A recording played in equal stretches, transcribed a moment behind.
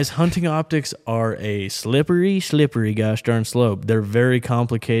Hunting optics are a slippery gosh darn slope. They're very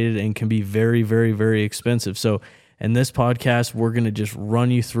complicated and can be very, very, very expensive. So in this podcast, we're going to just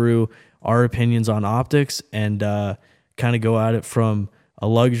run you through our opinions on optics and kind of go at it from a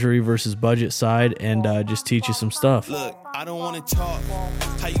luxury versus budget side and just teach you some stuff. Look, I don't want to talk.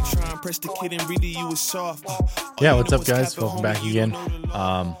 How you try and press the kid and really you was soft. Yeah, what's up, guys? Welcome back again.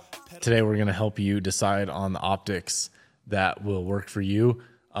 Today we're going to help you decide on the optics that will work for you.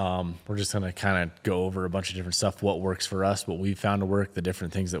 We're just going to kind of go over a bunch of different stuff, what works for us, what we've found to work, the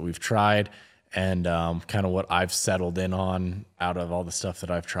different things that we've tried, and kind of what I've settled in on out of all the stuff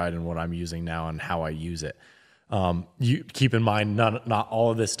that I've tried and what I'm using now and how I use it. You keep in mind, not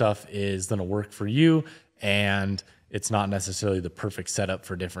all of this stuff is going to work for you, and it's not necessarily the perfect setup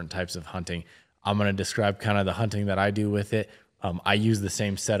for different types of hunting. I'm going to describe kind of the hunting that I do with it. I use the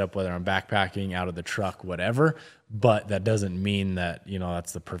same setup, whether I'm backpacking, out of the truck, whatever, but that doesn't mean that,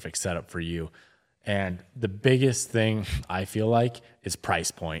 that's the perfect setup for you. And the biggest thing I feel like is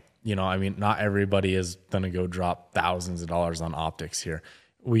price point. Not everybody is going to go drop thousands of dollars on optics here.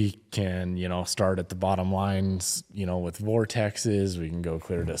 We can, start at the bottom lines, with Vortexes. We can go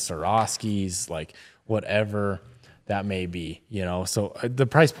clear to Swarovskis, like whatever that may be, So the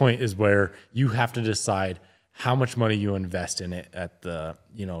price point is where you have to decide how much money you invest in it at the,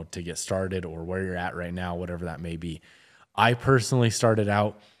 to get started, or where you're at right now, whatever that may be. I personally started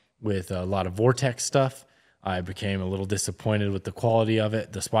out with a lot of Vortex stuff. I became a little disappointed with the quality of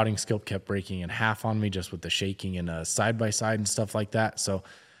it. The spotting scope kept breaking in half on me just with the shaking and side-by-side and stuff like that. So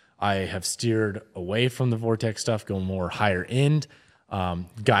I have steered away from the Vortex stuff, going more higher end.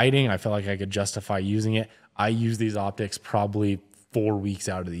 Guiding, I felt like I could justify using it. I use these optics probably 4 weeks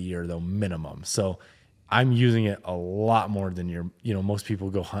out of the year, though, minimum. So I'm using it a lot more than most people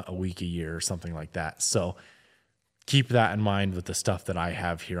go hunt a week a year or something like that. So keep that in mind with the stuff that I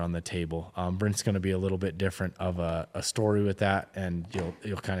have here on the table. Brent's going to be a little bit different of a story with that, and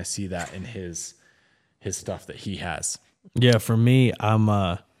you'll kind of see that in his stuff that he has. Yeah, for me, I'm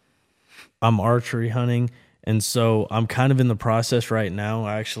archery hunting, and so I'm kind of in the process right now.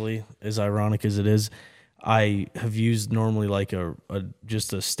 Actually, as ironic as it is, I have used normally like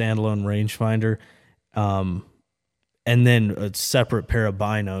just a standalone rangefinder. And then a separate pair of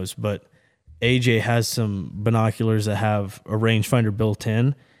binos, but AJ has some binoculars that have a rangefinder built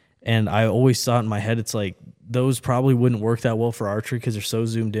in, and I always thought in my head, it's like, those probably wouldn't work that well for archery because they're so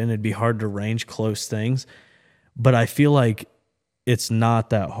zoomed in. It'd be hard to range close things, but I feel like it's not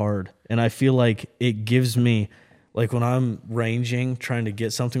that hard. And I feel like it gives me, like when I'm ranging, trying to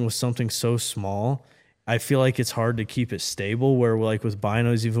get something with something so small, I feel like it's hard to keep it stable, where like with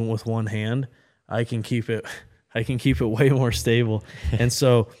binos, even with one hand, I can keep it way more stable. And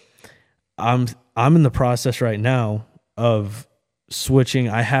so I'm in the process right now of switching.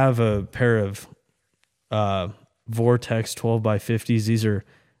 I have a pair of Vortex 12x50s. These are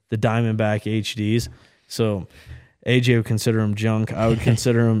the Diamondback HDs. So AJ would consider them junk. I would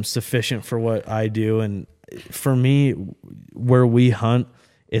consider them sufficient for what I do. And for me, where we hunt,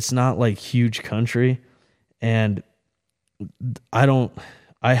 it's not like huge country. And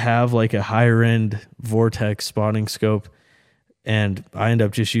I have like a higher end Vortex spotting scope, and I end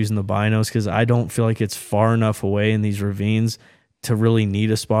up just using the binos because I don't feel like it's far enough away in these ravines to really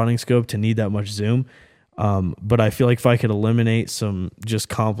need a spotting scope, to need that much zoom. But I feel like if I could eliminate some just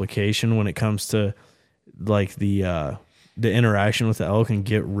complication when it comes to like the interaction with the elk and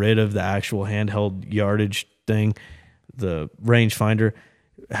get rid of the actual handheld yardage thing, the rangefinder,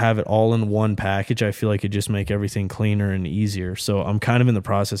 have it all in one package, I feel like it just make everything cleaner and easier. So I'm kind of in the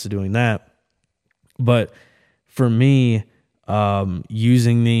process of doing that. But for me,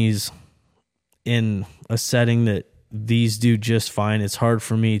 using these in a setting that these do just fine, it's hard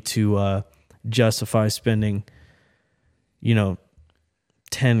for me to justify spending,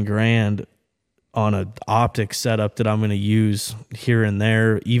 $10,000 on an optic setup that I'm going to use here and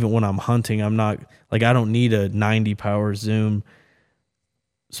there. Even when I'm hunting, I'm not like, I don't need a 90 power zoom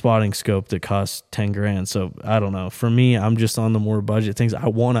spotting scope that costs $10,000. So I don't know. For me, I'm just on the more budget things. I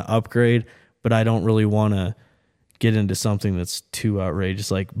want to upgrade, but I don't really want to get into something that's too outrageous.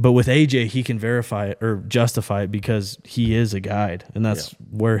 But with AJ, he can verify it or justify it because he is a guide, and that's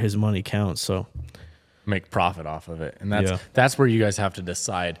where his money counts. So make profit off of it. And that's where you guys have to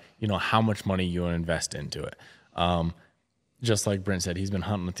decide, how much money you want to invest into it. Just like Brent said, he's been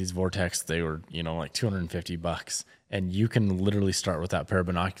hunting with these Vortex. They were, like $250, and you can literally start with that pair of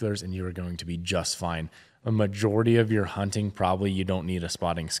binoculars and you are going to be just fine. A majority of your hunting, probably you don't need a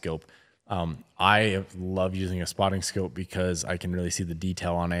spotting scope. I love using a spotting scope because I can really see the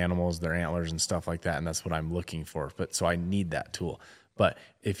detail on animals, their antlers and stuff like that. And that's what I'm looking for. So I need that tool. But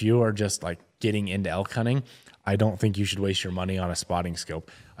if you are just like getting into elk hunting, I don't think you should waste your money on a spotting scope.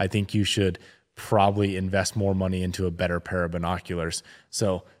 I think you should probably invest more money into a better pair of binoculars.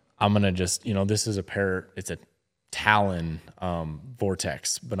 So I'm going to just, this is it's a Talon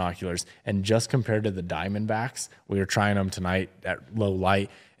Vortex binoculars. And just compared to the Diamondbacks, we were trying them tonight at low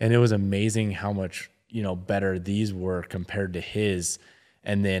light, and it was amazing how much, better these were compared to his.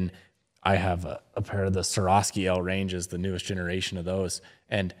 And then I have a pair of the Swarovski L ranges, the newest generation of those.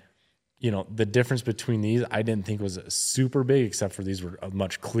 And, the difference between these, I didn't think was super big, except for these were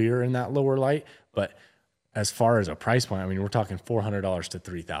much clearer in that lower light. But as far as a price point, I mean, we're talking $400 to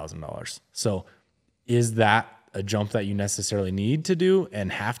 $3,000. So is that a jump that you necessarily need to do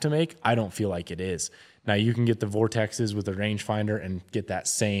and have to make? I don't feel like it is. Now you can get the Vortexes with a rangefinder and get that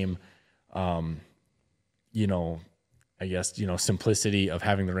same, simplicity of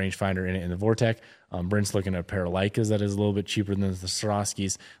having the rangefinder in it in the Vortex. Brent's looking at a pair of Leicas that is a little bit cheaper than the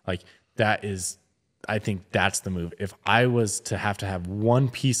Swarovskis. Like I think that's the move. If I was to have one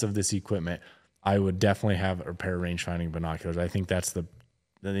piece of this equipment, I would definitely have a pair of rangefinding binoculars. I think that's the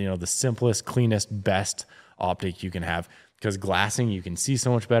simplest, cleanest, best optic you can have, because glassing, you can see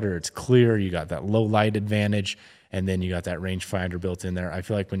so much better. It's clear. You got that low light advantage, and then you got that rangefinder built in there. I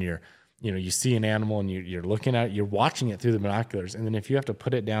feel like when you see an animal and you're looking at it, you're watching it through the binoculars, and then if you have to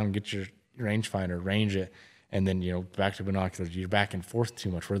put it down and get your rangefinder, range it, and then back to binoculars, you're back and forth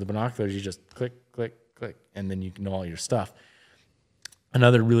too much. Where the binoculars, you just click, click, click, and then you know all your stuff.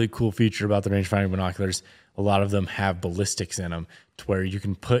 Another really cool feature about the rangefinding binoculars, a lot of them have ballistics in them, to where you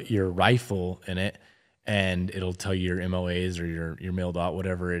can put your rifle in it and it'll tell you your MOAs or your mil dot,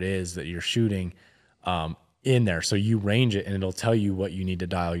 whatever it is that you're shooting, in there. So you range it and it'll tell you what you need to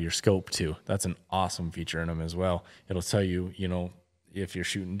dial your scope to. That's an awesome feature in them as well. It'll tell you, if you're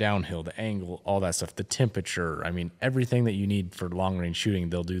shooting downhill, the angle, all that stuff, the temperature. I mean, everything that you need for long range shooting,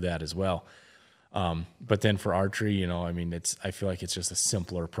 they'll do that as well. But then for archery, I feel like it's just a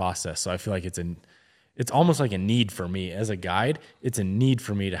simpler process. So I feel like it's almost like a need for me as a guide. It's a need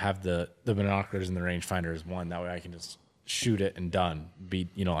for me to have the binoculars and the rangefinder as one. That way I can just shoot it and done.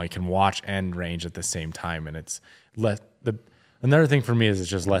 I can watch and range at the same time. And it's another thing for me is it's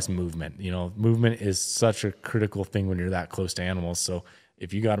just less movement. Movement is such a critical thing when you're that close to animals. So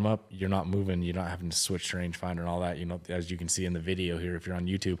if you got them up, you're not moving, you're not having to switch to rangefinder and all that. As you can see in the video here, if you're on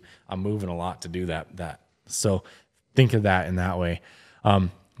YouTube, I'm moving a lot to do that. So think of that in that way.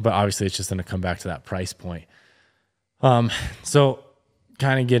 But obviously it's just going to come back to that price point. So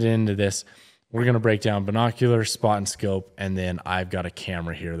kind of get into this. We're going to break down binocular, spot and scope, and then I've got a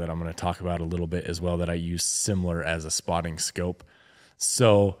camera here that I'm going to talk about a little bit as well that I use similar as a spotting scope.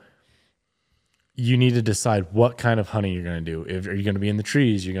 So you need to decide what kind of hunting you're going to do. Are you going to be in the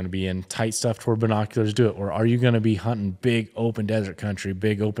trees? You're going to be in tight stuff where binoculars do it? Or are you going to be hunting big open desert country,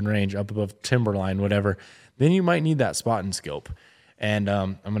 big open range up above timberline, whatever? Then you might need that spot and scope. And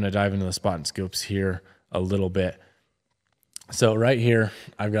I'm going to dive into the spot and scopes here a little bit. So right here,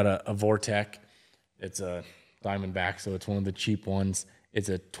 I've got a Vortex. It's a Diamondback, so it's one of the cheap ones. It's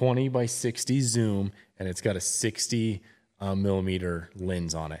a 20 by 60 zoom, and it's got a 60 millimeter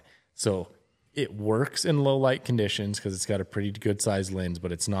lens on it. So it works in low light conditions because it's got a pretty good sized lens,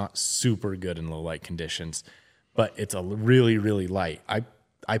 but it's not super good in low light conditions. But it's a really, really light.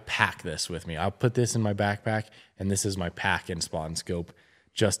 I pack this with me. I'll put this in my backpack, and this is my pack and spot and scope,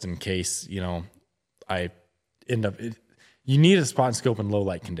 just in case, I end up. You need a spot and scope in low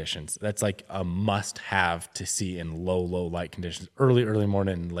light conditions. That's like a must have to see in low light conditions, early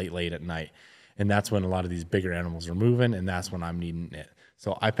morning and late at night. And that's when a lot of these bigger animals are moving, and that's when I'm needing it.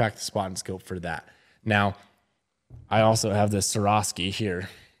 So I packed the spot and scope for that. Now, I also have this Swarovski here,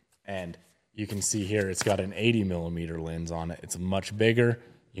 and you can see here it's got an 80 millimeter lens on it. It's much bigger.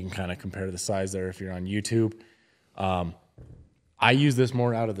 You can kind of compare the size there if you're on YouTube. I use this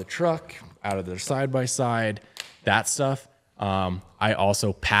more out of the truck, out of their side-by-side, that stuff. I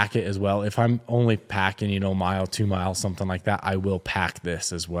also pack it as well. If I'm only packing, a mile, 2 miles, something like that, I will pack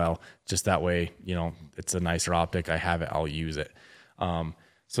this as well. Just that way, it's a nicer optic. I have it, I'll use it.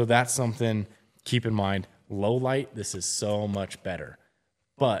 So that's something, keep in mind. Low light, this is so much better,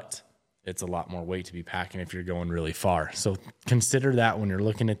 but it's a lot more weight to be packing if you're going really far. So consider that when you're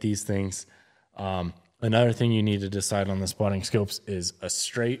looking at these things. Another thing you need to decide on the spotting scopes is a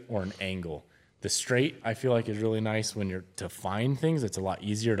straight or an angle. The straight, I feel like, is really nice when you're to find things. It's a lot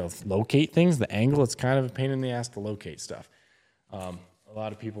easier to locate things. The angle, it's kind of a pain in the ass to locate stuff. A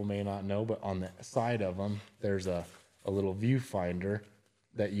lot of people may not know, but on the side of them, there's a little viewfinder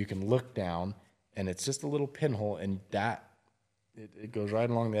that you can look down, and it's just a little pinhole, and it goes right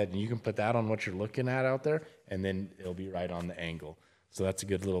along the edge, and you can put that on what you're looking at out there, and then it'll be right on the angle. So that's a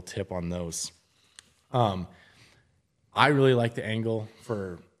good little tip on those. I really like the angle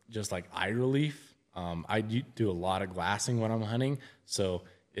for just like eye relief. I do a lot of glassing when I'm hunting, so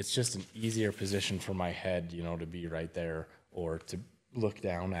it's just an easier position for my head, to be right there or to look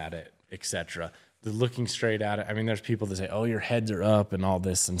down at it, etc. The looking straight at it. I mean, there's people that say, "Oh, your heads are up" and all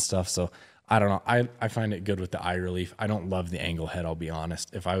this and stuff. So I don't know. I find it good with the eye relief. I don't love the angle head. I'll be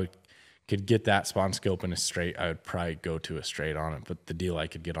honest. If I could get that spot scope in a straight, I would probably go to a straight on it. But the deal I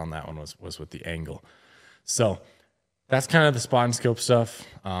could get on that one was with the angle. So that's kind of the spot and scope stuff.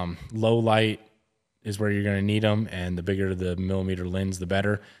 Low light is where you're going to need them, and the bigger the millimeter lens, the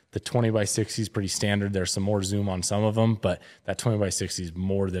better. The 20x60 is pretty standard. There's some more zoom on some of them, but that 20x60 is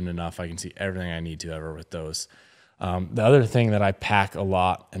more than enough. I can see everything I need to ever with those. The other thing that I pack a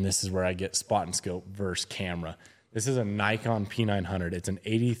lot, and this is where I get spot and scope versus camera. This is a Nikon P900. It's an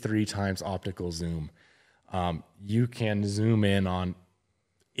 83 times optical zoom. You can zoom in on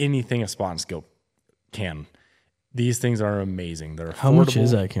anything a spot and scope can. These things are amazing. They're affordable. How much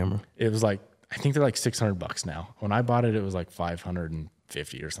is that camera? It was like, I think they're like $600 now. When I bought it, it was like $550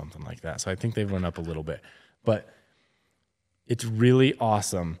 or something like that. So I think they've went up a little bit. But it's really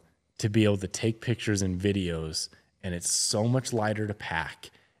awesome to be able to take pictures and videos, and it's so much lighter to pack.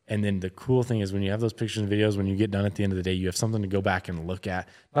 And then the cool thing is when you have those pictures and videos, when you get done at the end of the day, you have something to go back and look at.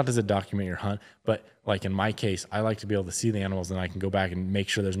 Not as a document your hunt, but like in my case, I like to be able to see the animals, and I can go back and make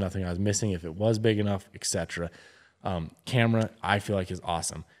sure there's nothing I was missing, if it was big enough, etc. Camera, I feel like, is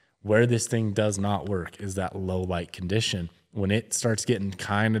awesome. Where this thing does not work is that low light condition. When it starts getting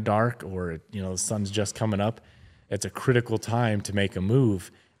kind of dark, or the sun's just coming up, it's a critical time to make a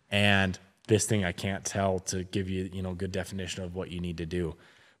move. And this thing, I can't tell to give you good definition of what you need to do.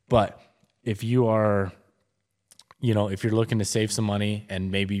 But if you are, if you're looking to save some money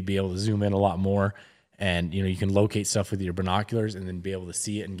and maybe be able to zoom in a lot more, and you can locate stuff with your binoculars and then be able to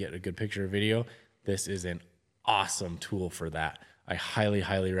see it and get a good picture or video, this is an awesome tool for that. I highly,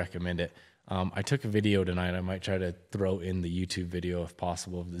 highly recommend it. I took a video tonight. I might try to throw in the YouTube video if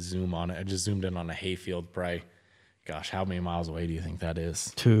possible of the zoom on it. I just zoomed in on a hayfield. Probably, gosh, how many miles away do you think that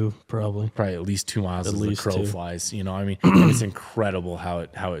is? 2, probably. Probably at least 2 miles at as least the crow 2. flies. And it's incredible how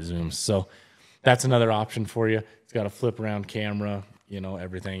it zooms. So that's another option for you. It's got a flip around camera.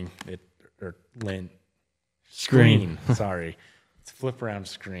 Everything. Screen. Sorry, it's a flip around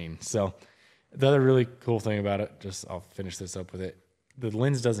screen. So the other really cool thing about it, I'll finish this up with it. The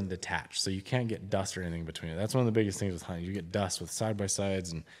lens doesn't detach, so you can't get dust or anything between it. That's one of the biggest things with hunting. You get dust with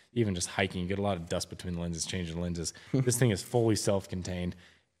side-by-sides, and even just hiking, you get a lot of dust between the lenses, changing lenses. This thing is fully self-contained.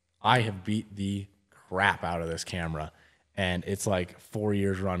 I have beat the crap out of this camera, and it's like 4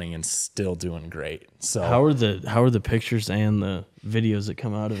 years running and still doing great. So how are the pictures and the videos that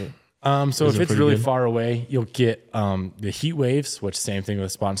come out of it? So if it's really far away, you'll get the heat waves, which same thing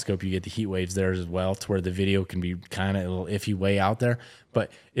with spot and scope. You get the heat waves there as well, to where the video can be kind of a little iffy way out there.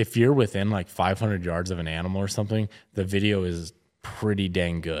 But if you're within like 500 yards of an animal or something, the video is pretty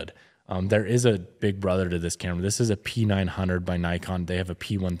dang good. There is a big brother to this camera. This is a P900 by Nikon. They have a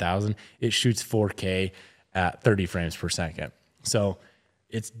P1000. It shoots 4K at 30 frames per second. So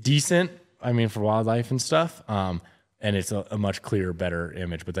it's decent, for wildlife and stuff. And it's a much clearer, better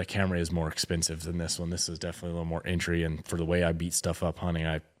image, but that camera is more expensive than this one. This is definitely a little more entry, and for the way I beat stuff up hunting,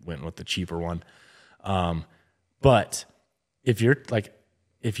 I went with the cheaper one. But if you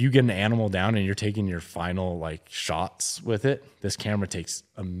get an animal down and you're taking your final shots with it, this camera takes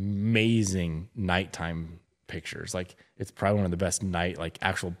amazing nighttime pictures. It's probably one of the best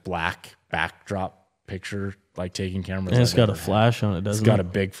actual black backdrop picture taking cameras. And it's got a flash on it, doesn't it? It's got a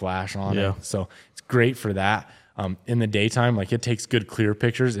big flash on it, so it's great for that. In the daytime, it takes good clear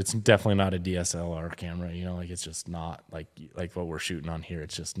pictures. It's definitely not a DSLR camera, it's just not like what we're shooting on here.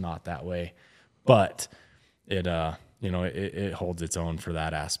 It's just not that way, but it holds its own for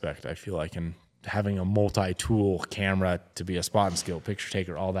that aspect. I feel like, and having a multi-tool camera to be a spot and scope picture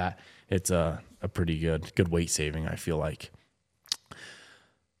taker, all that, it's a pretty good weight saving, I feel like.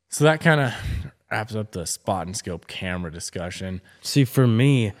 So that kind of wraps up the spot and scope camera discussion. See, for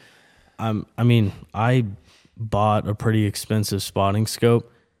me, I bought a pretty expensive spotting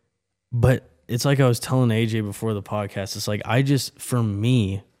scope, but it's like I was telling AJ before the podcast, it's like for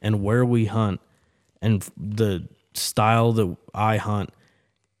me and where we hunt and the style that I hunt,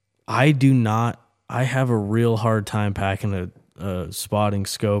 I have a real hard time packing a spotting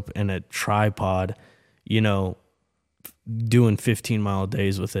scope and a tripod, doing 15-mile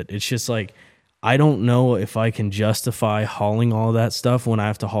days with it. It's just I don't know if I can justify hauling all that stuff when I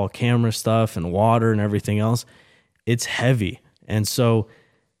have to haul camera stuff and water and everything else. It's heavy. And so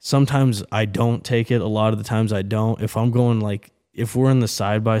sometimes I don't take it. A lot of the times I don't. If I'm going if we're in the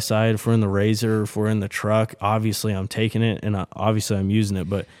side by side, if we're in the Razor, if we're in the truck, obviously I'm taking it and obviously I'm using it.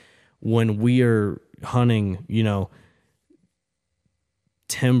 But when we are hunting,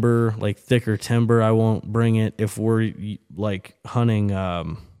 timber, like thicker timber, I won't bring it. If we're like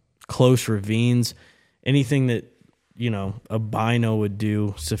hunting close ravines, anything that a bino would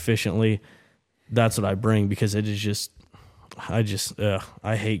do sufficiently, that's what I bring, because it is just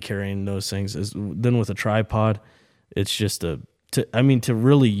I hate carrying those things. Then with a tripod, it's just to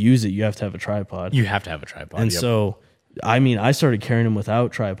really use it, you have to have a tripod. You have to have a tripod. And so I started carrying them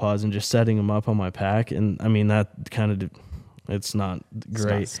without tripods and just setting them up on my pack, and that kind of, it's not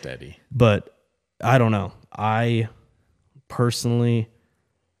great. It's not steady. But I don't know. I personally,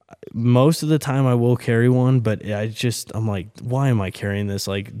 most of the time I will carry one, but I'm like, why am I carrying this?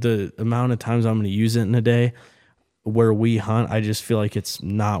 Like, the amount of times I'm going to use it in a day where we hunt, I just feel like it's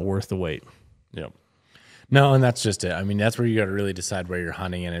not worth the wait. Yep. No, and that's just it. That's where you got to really decide where you're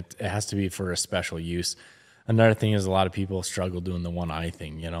hunting, and it has to be for a special use. Another thing is, a lot of people struggle doing the one eye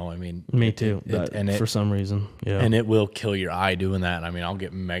thing, Me too. For some reason. Yeah. And it will kill your eye doing that. I'll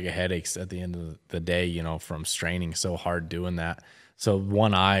get mega headaches at the end of the day, from straining so hard doing that. So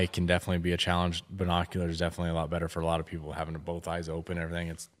one eye can definitely be a challenge. Binocular is definitely a lot better for a lot of people, having both eyes open and everything.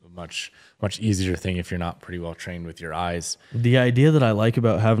 It's a much easier thing if you're not pretty well trained with your eyes. The idea that I like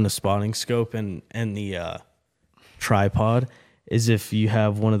about having a spotting scope and the tripod is, if you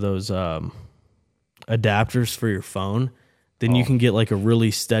have one of those adapters for your phone, then you can get like a really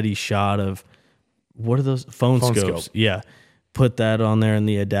steady shot of, what are those? Phone scopes. Scope. Yeah. Put that on there in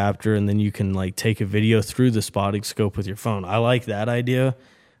the adapter, and then you can like take a video through the spotting scope with your phone. I like that idea.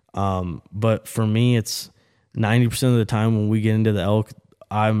 But for me, it's 90% of the time when we get into the elk,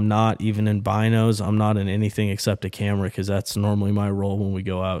 I'm not even in binos. I'm not in anything except a camera, because that's normally my role when we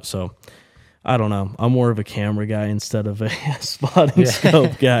go out. So I don't know. I'm more of a camera guy instead of a spotting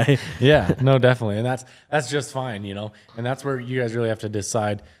scope guy. Yeah, no, definitely. And that's just fine, and that's where you guys really have to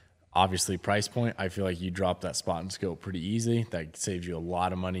decide. Obviously, price point, I feel like you drop that spot and scope pretty easy. That saves you a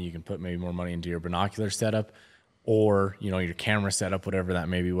lot of money. You can put maybe more money into your binocular setup, or, your camera setup, whatever that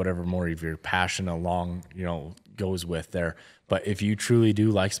may be, whatever more of your passion along, goes with there. But if you truly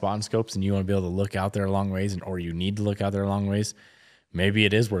do like spot and scopes and you want to be able to look out there a long ways, or you need to look out there a long ways, maybe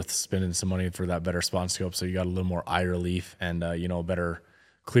it is worth spending some money for that better spot and scope, so you got a little more eye relief and, a better,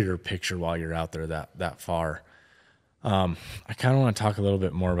 clearer picture while you're out there that far. I kind of want to talk a little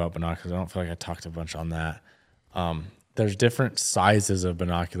bit more about binoculars. I don't feel like I talked a bunch on that. There's different sizes of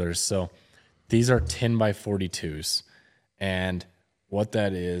binoculars. So these are 10 by 42s. And what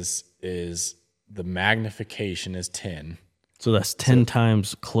that is the magnification is 10. So that's 10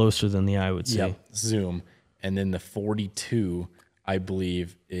 times closer than the eye would see. Yep, zoom. And then the 42, I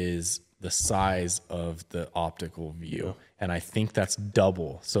believe, is the size of the optical view. Yeah. And I think that's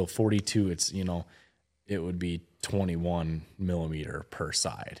double. So 42, it's, it would be 21 millimeter per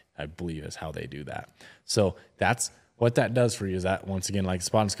side, I believe, is how they do that. So that's what that does for you, is that, once again, like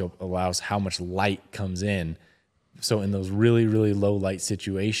spotting scope, allows how much light comes in. So in those really, really low light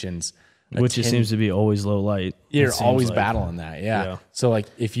situations, which it seems to be always low light, you're always battling that. Yeah. So like,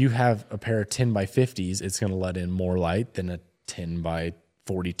 if you have a pair of 10 by 50s, it's going to let in more light than a 10 by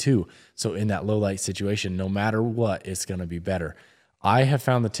 42. So in that low light situation, no matter what, it's going to be better. I have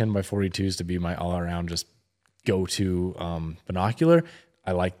found the 10 by 42s to be my all around just go-to binocular.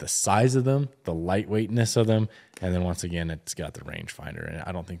 I like the size of them, the lightweightness of them, and then once again, it's got the rangefinder, and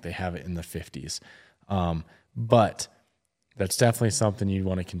I don't think they have it in the 50s. But that's definitely something you'd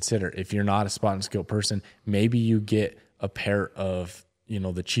want to consider. If you're not a spot and scope person, maybe you get a pair of,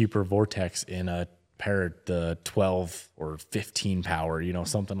 the cheaper Vortex in a pair of the 12 or 15 power,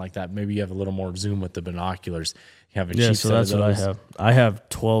 something like that. Maybe you have a little more zoom with the binoculars. You have a cheap so that's what I have. I have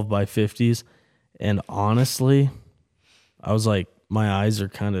 12 by 50s. And honestly, I was like, my eyes are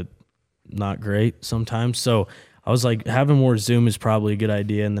kind of not great sometimes. So I was like, having more zoom is probably a good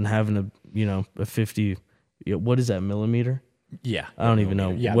idea. And then having a 50, what is that, millimeter? Yeah. I don't even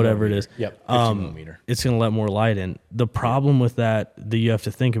know. Yeah, whatever it is. Yep. 50 millimeter. It's going to let more light in. The problem with that you have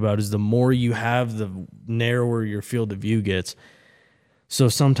to think about is, the more you have, the narrower your field of view gets. So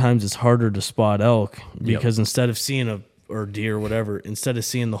sometimes it's harder to spot elk, because instead of seeing or deer or whatever, instead of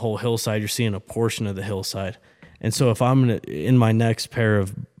seeing the whole hillside, you're seeing a portion of the hillside. And so if I'm in my next pair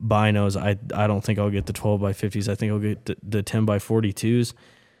of binos, I don't think I'll get the 12 by 50s. I think I'll get the 10 by 42s.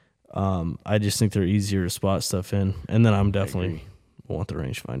 I just think they're easier to spot stuff in. And then I'm definitely want the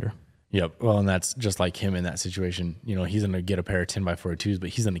rangefinder. Yep. Well, and that's just like him in that situation. He's going to get a pair of 10 by 42s, but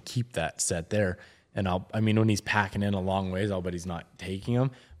he's going to keep that set there. And when he's packing in a long ways, I'll bet he's not taking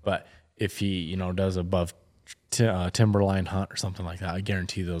them. But if he, does above Timberline hunt or something like that, I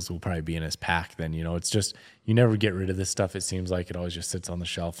guarantee those will probably be in his pack then. It's just, you never get rid of this stuff. It seems like it always just sits on the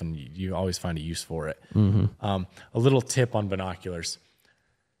shelf and you always find a use for it. A little tip on binoculars.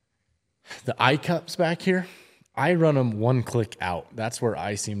 The eye cups back here, I run them one click out. That's where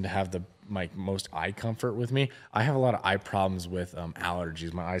I seem to have my most eye comfort with me. I have a lot of eye problems with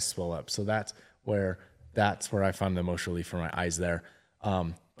allergies. My eyes swell up. So that's where I find the most relief for my eyes there.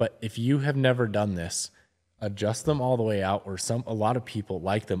 But if you have never done this, adjust them all the way out, or a lot of people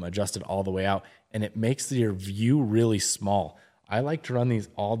like them adjusted all the way out, and it makes your view really small. I like to run these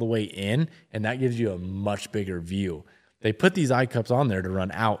all the way in, and that gives you a much bigger view. They put these eye cups on there to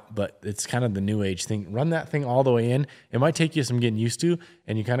run out, but it's kind of the new age thing. Run that thing all the way in. It might take you some getting used to,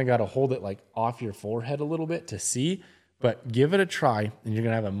 and you kind of got to hold it like off your forehead a little bit to see, but give it a try, and you're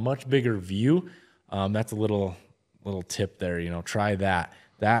going to have a much bigger view. That's a little tip there, try that.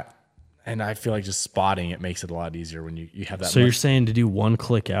 And I feel like just spotting it makes it a lot easier when you have that. So you're saying to do one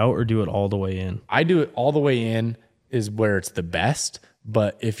click out or do it all the way in? I do it all the way in is where it's the best.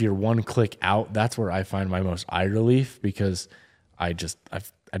 But if you're one click out, that's where I find my most eye relief, because I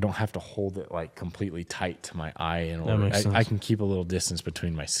don't have to hold it like completely tight to my eye. And I can keep a little distance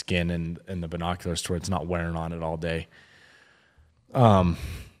between my skin and the binoculars to where it's not wearing on it all day. So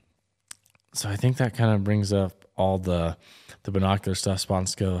I think that kind of brings up all the binocular stuff, spot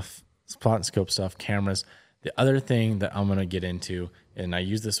and scope stuff, cameras. The other thing that I'm going to get into, and I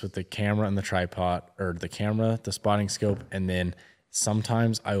use this with the camera and the tripod, or the camera, the spotting scope, and then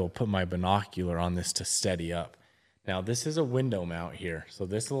sometimes I will put my binocular on this to steady up. Now, this is a window mount here, so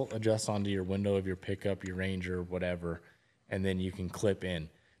this will adjust onto your window of your pickup, your Ranger, whatever, and then you can clip in.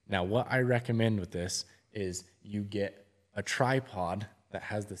 Now, what I recommend with this is you get a tripod that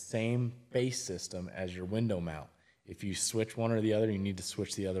has the same base system as your window mount. If you switch one or the other, you need to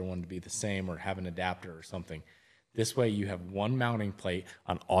switch the other one to be the same, or have an adapter or something. This way you have one mounting plate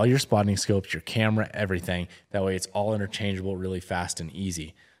on all your spotting scopes, your camera, everything. That way it's all interchangeable really fast and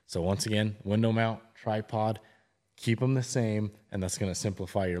easy. So once again, window mount, tripod, keep them the same, and that's going to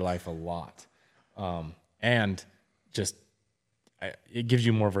simplify your life a lot. And just it gives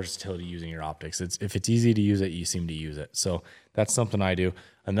you more versatility using your optics. If it's easy to use it, you seem to use it. So that's something I do.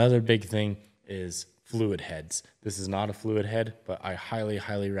 Another big thing is fluid heads. This is not a fluid head, but I highly,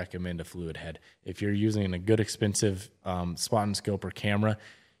 highly recommend a fluid head. If you're using a good expensive spot and scope or camera,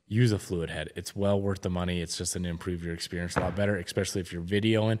 use a fluid head. It's well worth the money. It's just going to improve your experience a lot better, especially if you're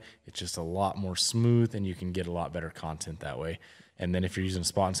videoing. It's just a lot more smooth, and you can get a lot better content that way. And then if you're using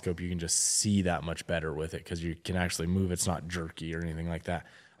spot and scope, you can just see that much better with it, because you can actually move. It's not jerky or anything like that.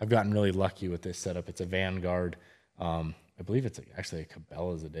 I've gotten really lucky with this setup. It's a Vanguard. I believe it's actually a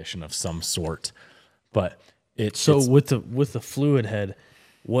Cabela's edition of some sort. But with the fluid head,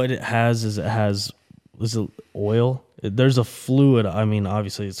 what it has is oil. There's a fluid. I mean,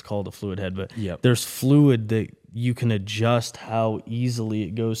 obviously it's called a fluid head, but There's fluid that you can adjust how easily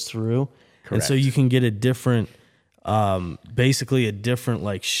it goes through. Correct. And so you can get a different, basically a different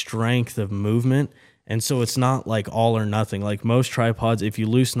like strength of movement. And so it's not like all or nothing. Like most tripods, if you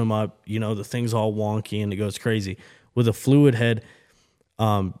loosen them up, the thing's all wonky and it goes crazy. With a fluid head,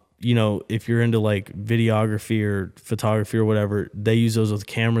 if you're into like videography or photography or whatever, they use those with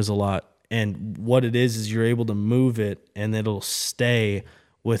cameras a lot. And what it is you're able to move it and it'll stay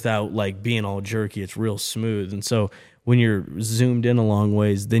without like being all jerky. It's real smooth. And so when you're zoomed in a long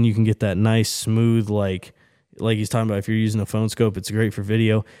ways, then you can get that nice smooth, like he's talking about, if you're using a phone scope, it's great for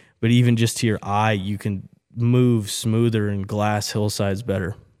video, but even just to your eye, you can move smoother and glass hillsides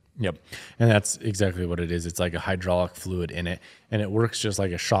better. Yep. And that's exactly what it is. It's like a hydraulic fluid in it, and it works just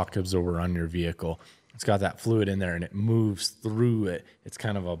like a shock absorber on your vehicle. It's got that fluid in there and it moves through it. It's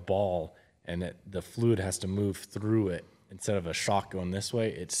kind of a ball, and the fluid has to move through it. Instead of a shock going this way,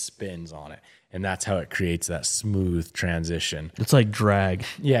 it spins on it. And that's how it creates that smooth transition. It's like drag.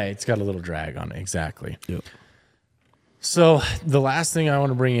 Yeah, it's got a little drag on it. Exactly. Yep. So the last thing I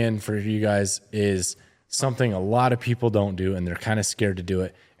want to bring in for you guys is something a lot of people don't do, and they're kind of scared to do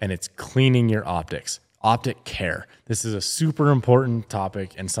it, and it's cleaning your optics. Optic care. This is a super important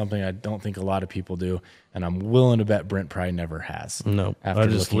topic and something I don't think a lot of people do, and I'm willing to bet Brent probably never has. No, after I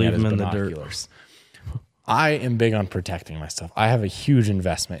just leave them in the dirt. I am big on protecting my stuff. I have a huge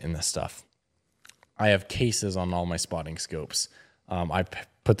investment in this stuff. I have cases on all my spotting scopes. I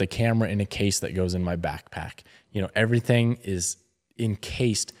put the camera in a case that goes in my backpack. Everything is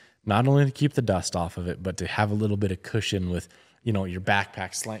encased, not only to keep the dust off of it, but to have a little bit of cushion with, your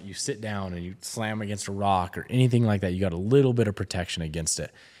backpack slant. You sit down and you slam against a rock or anything like that. You got a little bit of protection against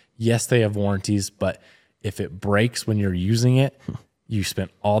it. Yes, they have warranties, but if it breaks when you're using it, you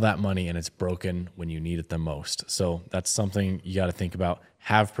spent all that money and it's broken when you need it the most. So that's something you got to think about.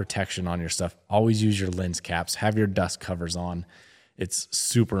 Have protection on your stuff. Always use your lens caps. Have your dust covers on. It's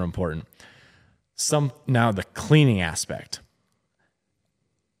super important. Now the cleaning aspect.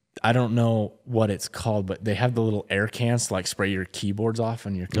 I don't know what it's called, but they have the little air cans to like spray your keyboards off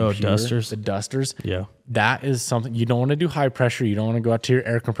on your computer. Oh, dusters. The dusters. Yeah. That is something you don't want to do high pressure. You don't want to go out to your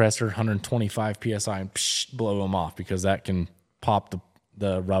air compressor, 125 PSI and blow them off, because that can pop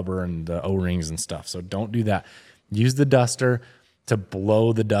the rubber and the O-rings and stuff. So don't do that. Use the duster to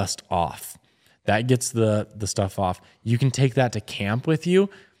blow the dust off. That gets the stuff off. You can take that to camp with you,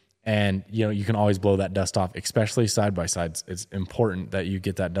 and you can always blow that dust off, especially side by sides. It's important that you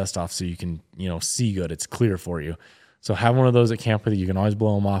get that dust off so you can see good. It's clear for you. So have one of those at camp with you. You can always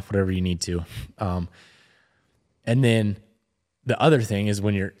blow them off whatever you need to. And then the other thing is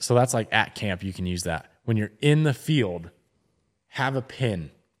so that's like at camp, you can use that. When you're in the field, have a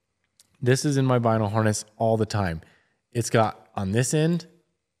pin. This is in my vinyl harness all the time. It's got on this end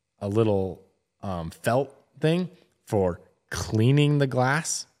a little felt thing for cleaning the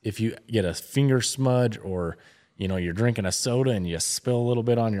glass. If you get a finger smudge, or you're drinking a soda and you spill a little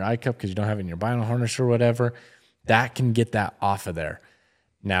bit on your eye cup because you don't have it in your vinyl harness or whatever, that can get that off of there.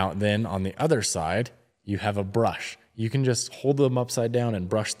 Now then on the other side, you have a brush. You can just hold them upside down and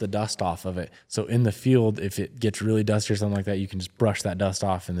brush the dust off of it. So in the field, if it gets really dusty or something like that, you can just brush that dust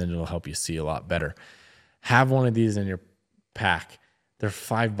off, and then it'll help you see a lot better. Have one of these in your pack. They're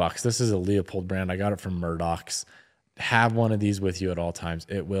 $5. This is a Leopold brand. I got it from Murdoch's. Have one of these with you at all times.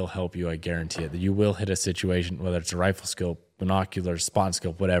 It will help you. I guarantee it. You will hit a situation, whether it's a rifle scope, binoculars, spot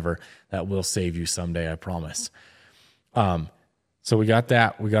scope, whatever, that will save you someday. I promise. So we got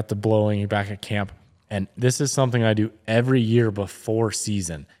that. We got the blowing back at camp. And this is something I do every year before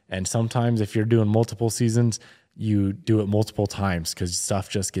season. And sometimes if you're doing multiple seasons, you do it multiple times because stuff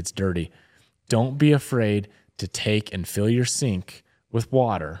just gets dirty. Don't be afraid to take and fill your sink with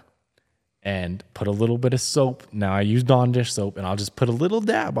water and put a little bit of soap. Now I use Dawn dish soap, and I'll just put a little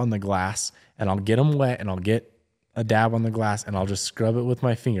dab on the glass, and I'll get them wet, and I'll get a dab on the glass, and I'll just scrub it with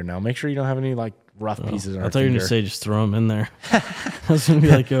my finger. Now make sure you don't have any like rough pieces on your finger. I thought you were going to say just throw them in there. I was going to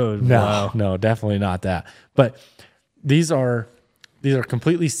be like, oh, no, wow. No, definitely not that. But these are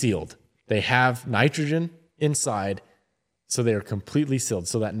completely sealed. They have nitrogen inside, so they are completely sealed.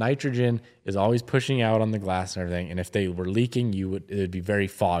 So that nitrogen is always pushing out on the glass and everything. And if they were leaking, it would be very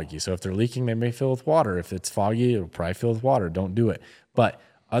foggy. So if they're leaking, they may fill with water. If it's foggy, it'll probably fill with water. Don't do it. But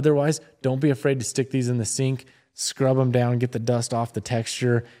otherwise, don't be afraid to stick these in the sink. Scrub them down, get the dust off the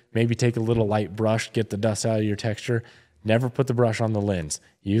texture. Maybe take a little light brush, get the dust out of your texture. Never put the brush on the lens.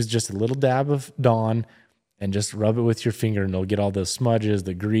 Use just a little dab of Dawn and just rub it with your finger, and it'll get all the smudges,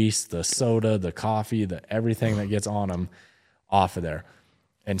 the grease, the soda, the coffee, everything that gets on them off of there.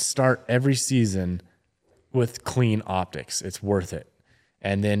 And start every season with clean optics. It's worth it.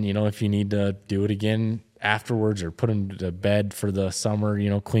 And then, if you need to do it again afterwards or put them to bed for the summer,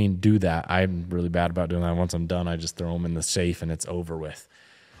 clean, do that. I'm really bad about doing that. Once I'm done, I just throw them in the safe and it's over with.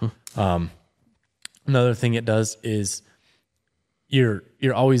 Another thing it does is you're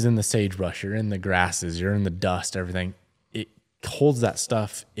always in the sagebrush, you're in the grasses, you're in the dust, everything. It holds that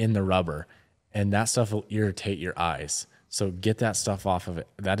stuff in the rubber, and that stuff will irritate your eyes. So get that stuff off of it.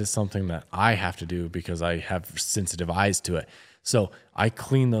 That is something that I have to do because I have sensitive eyes to it. So I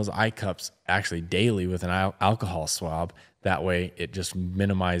clean those eye cups actually daily with an alcohol swab. That way it just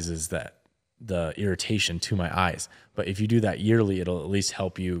minimizes the irritation to my eyes. But if you do that yearly, it'll at least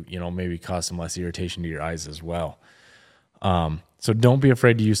help you, maybe cause some less irritation to your eyes as well. So don't be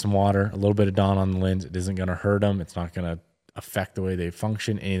afraid to use some water, a little bit of Dawn on the lens. It isn't going to hurt them. It's not going to affect the way they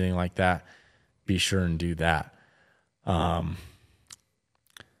function, anything like that. Be sure and do that. I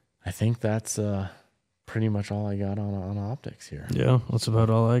think that's pretty much all I got on optics here. Yeah, that's about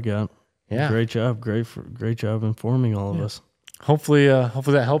all I got. Yeah, great job, great job informing all of us. Hopefully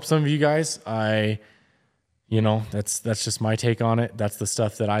that helps some of you guys. That's just my take on it. That's the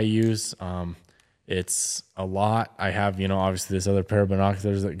stuff that I use. It's a lot. I have, obviously this other pair of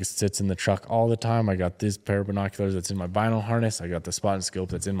binoculars that sits in the truck all the time. I got this pair of binoculars that's in my vinyl harness. I got the spot and scope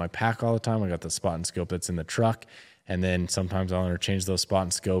that's in my pack all the time. I got the spot and scope that's in the truck. And then sometimes I'll interchange those spot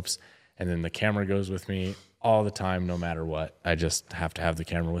and scopes. And then the camera goes with me all the time, no matter what. I just have to have the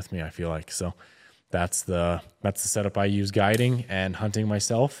camera with me, I feel like. So that's the setup I use guiding and hunting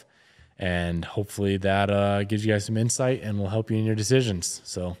myself. And hopefully that gives you guys some insight and will help you in your decisions.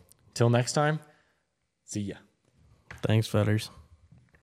 So till next time, see ya. Thanks, Fetters.